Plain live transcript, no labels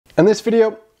In this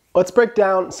video, let's break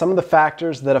down some of the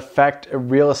factors that affect a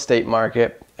real estate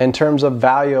market in terms of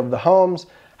value of the homes,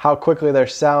 how quickly they're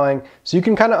selling, so you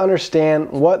can kind of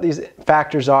understand what these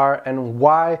factors are and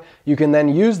why you can then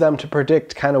use them to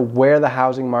predict kind of where the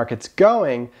housing market's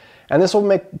going, and this will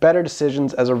make better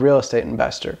decisions as a real estate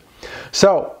investor.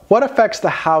 So, what affects the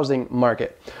housing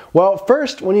market? Well,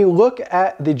 first, when you look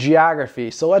at the geography,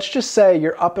 so let's just say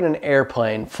you're up in an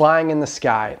airplane flying in the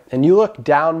sky and you look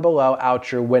down below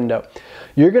out your window.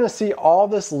 You're going to see all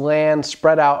this land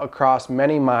spread out across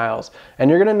many miles, and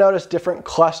you're going to notice different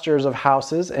clusters of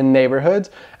houses and neighborhoods,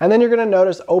 and then you're going to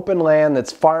notice open land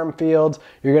that's farm fields.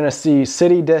 You're going to see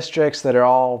city districts that are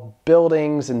all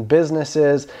buildings and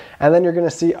businesses, and then you're going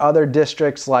to see other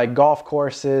districts like golf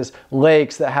courses,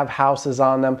 lakes that have houses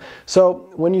on them.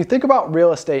 So when you think about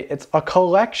real estate, it's a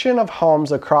collection of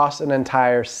homes across an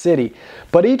entire city.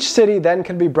 But each city then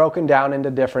can be broken down into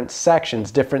different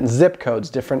sections, different zip codes,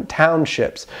 different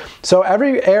townships. So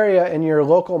every area in your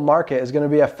local market is going to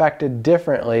be affected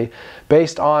differently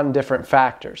based on different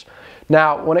factors.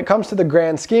 Now, when it comes to the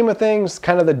grand scheme of things,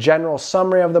 kind of the general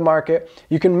summary of the market,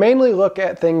 you can mainly look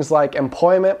at things like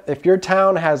employment. If your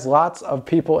town has lots of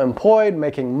people employed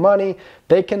making money,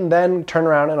 they can then turn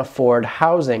around and afford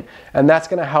housing. And that's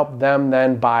going to help them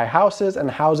then buy houses,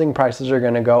 and housing prices are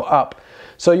going to go up.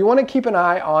 So you want to keep an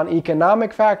eye on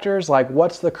economic factors like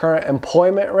what's the current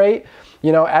employment rate.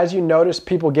 You know, as you notice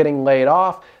people getting laid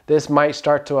off, this might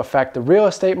start to affect the real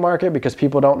estate market because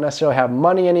people don't necessarily have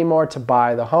money anymore to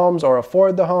buy the homes or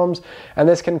afford the homes. And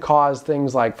this can cause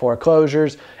things like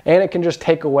foreclosures, and it can just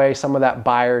take away some of that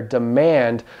buyer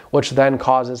demand, which then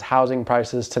causes housing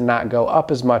prices to not go up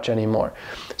as much anymore.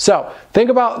 So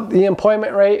think about the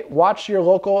employment rate, watch your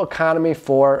local economy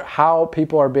for how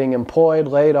people are being employed,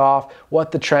 laid off,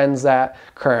 what the trend's at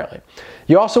currently.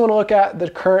 You also want to look at the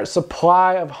current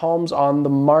supply of homes on the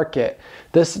market.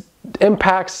 This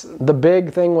impacts the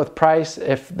big thing with price.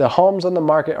 If the homes on the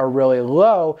market are really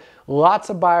low, lots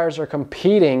of buyers are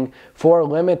competing for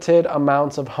limited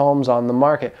amounts of homes on the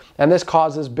market. And this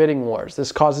causes bidding wars.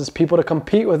 This causes people to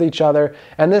compete with each other,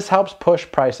 and this helps push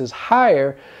prices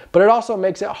higher. But it also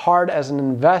makes it hard as an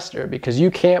investor because you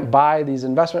can't buy these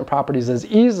investment properties as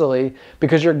easily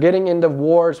because you're getting into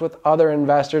wars with other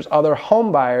investors, other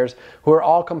home buyers who are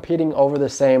all competing over the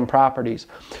same properties.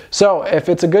 So if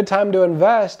it's a good time to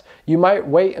invest, you might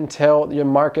wait until your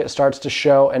market starts to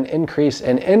show an increase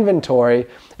in inventory,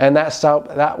 and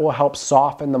that will help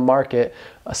soften the market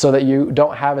so that you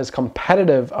don't have as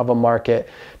competitive of a market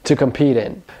to compete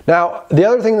in. Now, the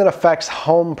other thing that affects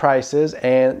home prices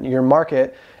and your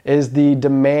market is the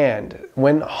demand.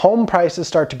 When home prices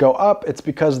start to go up, it's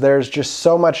because there's just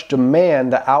so much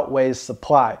demand that outweighs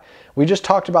supply. We just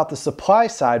talked about the supply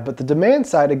side, but the demand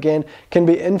side, again, can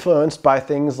be influenced by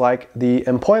things like the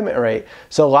employment rate.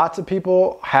 So lots of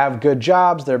people have good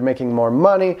jobs, they're making more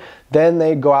money, then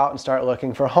they go out and start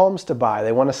looking for homes to buy.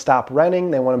 They want to stop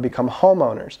renting, they want to become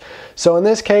homeowners. So in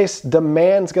this case,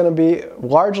 demand's going to be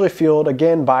largely fueled,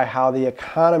 again, by how the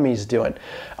economy's doing.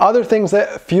 Other things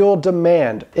that fuel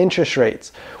demand, interest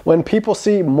rates. When people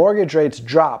see mortgage rates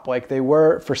drop like they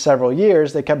were for several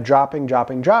years, they kept dropping.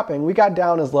 We got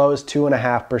down as low as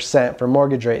 2.5% for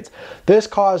mortgage rates. This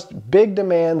caused big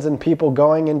demands in people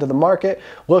going into the market,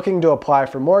 looking to apply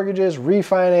for mortgages,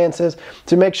 refinances,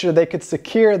 to make sure they could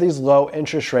secure these low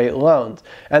interest rate loans.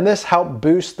 And this helped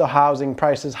boost the housing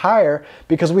prices higher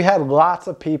because we had lots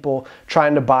of people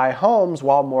trying to buy homes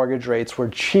while mortgage rates were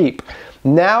cheap.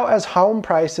 Now, as home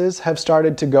prices have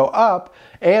started to go up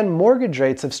and mortgage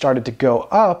rates have started to go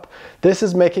up, this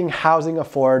is making housing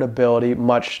affordability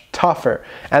much tougher.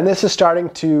 And this is starting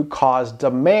to cause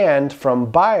demand from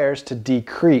buyers to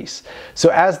decrease. So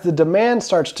as the demand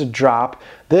starts to drop,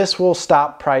 this will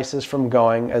stop prices from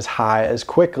going as high as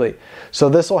quickly. So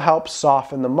this will help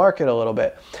soften the market a little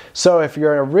bit. So if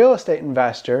you're a real estate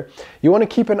investor, you want to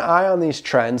keep an eye on these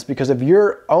trends, because if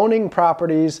you're owning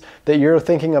properties that you're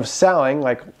thinking of selling,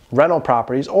 like rental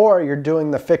properties, or you're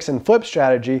doing the fix and flip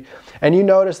strategy, and you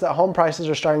notice that home prices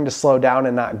are starting to slow down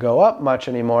and not go up much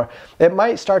anymore, it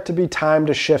might start to be time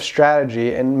to shift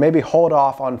strategy and maybe hold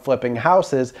off on flipping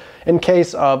houses in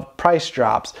case of price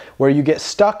drops, where you get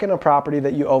stuck in a property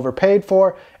that you overpaid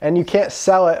for and you can't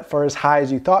sell it for as high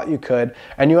as you thought you could,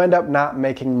 and you end up not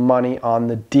making money on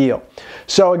the deal.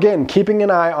 So again, keeping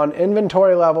an eye on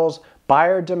inventory levels,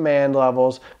 buyer demand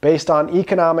levels based on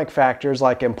economic factors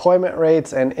like employment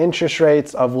rates and interest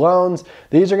rates of loans.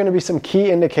 These are going to be some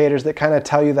key indicators that kind of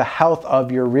tell you the health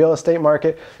of your real estate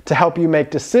market to help you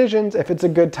make decisions if it's a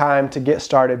good time to get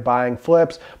started buying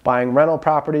flips, buying rental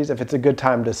properties, if it's a good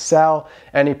time to sell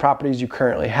any properties you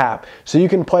currently have. So you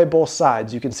can play both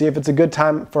sides. You can see if it's a good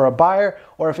time for a buyer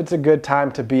or if it's a good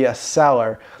time to be a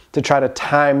seller, to try to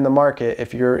time the market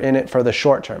if you're in it for the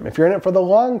short term. If you're in it for the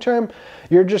long term,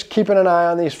 you're just keeping an eye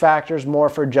on these factors more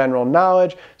for general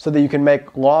knowledge so that you can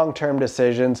make long-term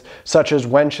decisions such as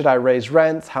when should I raise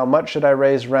rents, how much should I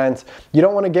raise rents. You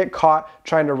don't want to get caught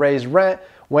trying to raise rent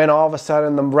when all of a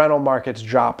sudden the rental market's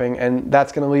dropping, and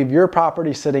that's going to leave your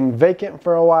property sitting vacant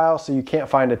for a while so you can't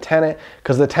find a tenant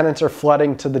because the tenants are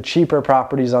flooding to the cheaper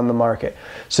properties on the market.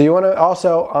 So you want to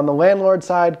also, on the landlord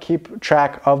side, keep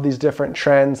track of these different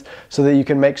trends so that you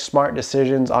can make smart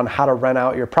decisions on how to rent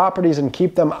out your properties and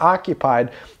keep them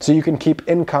occupied so you can keep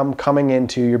income coming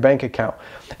into your bank account.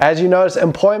 As you notice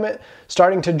employment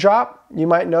starting to drop, you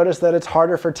might notice that it's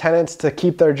harder for tenants to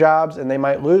keep their jobs and they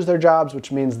might lose their jobs,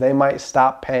 which means they might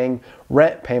stop paying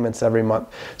rent payments every month.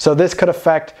 So this could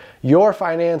affect your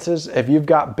finances. If you've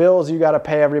got bills you got to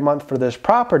pay every month for this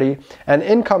property and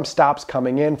income stops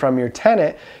coming in from your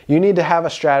tenant, you need to have a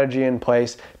strategy in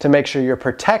place to make sure you're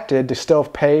protected to still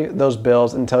pay those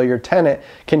bills until your tenant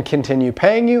can continue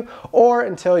paying you or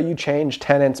until you change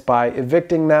tenants by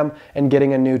evicting them and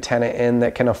getting a new tenant in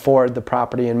that can afford the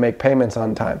property and make payments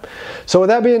on time. So with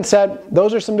that being said,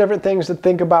 those are some different things to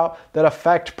think about that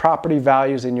affect property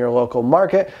values in your local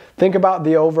market. Think about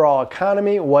the overall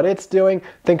economy, what it's doing.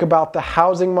 Think about the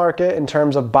housing market in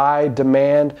terms of buy,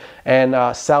 demand,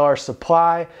 and seller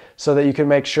supply so that you can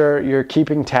make sure you're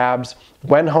keeping tabs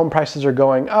when home prices are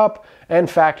going up and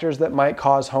factors that might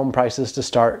cause home prices to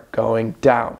start going down.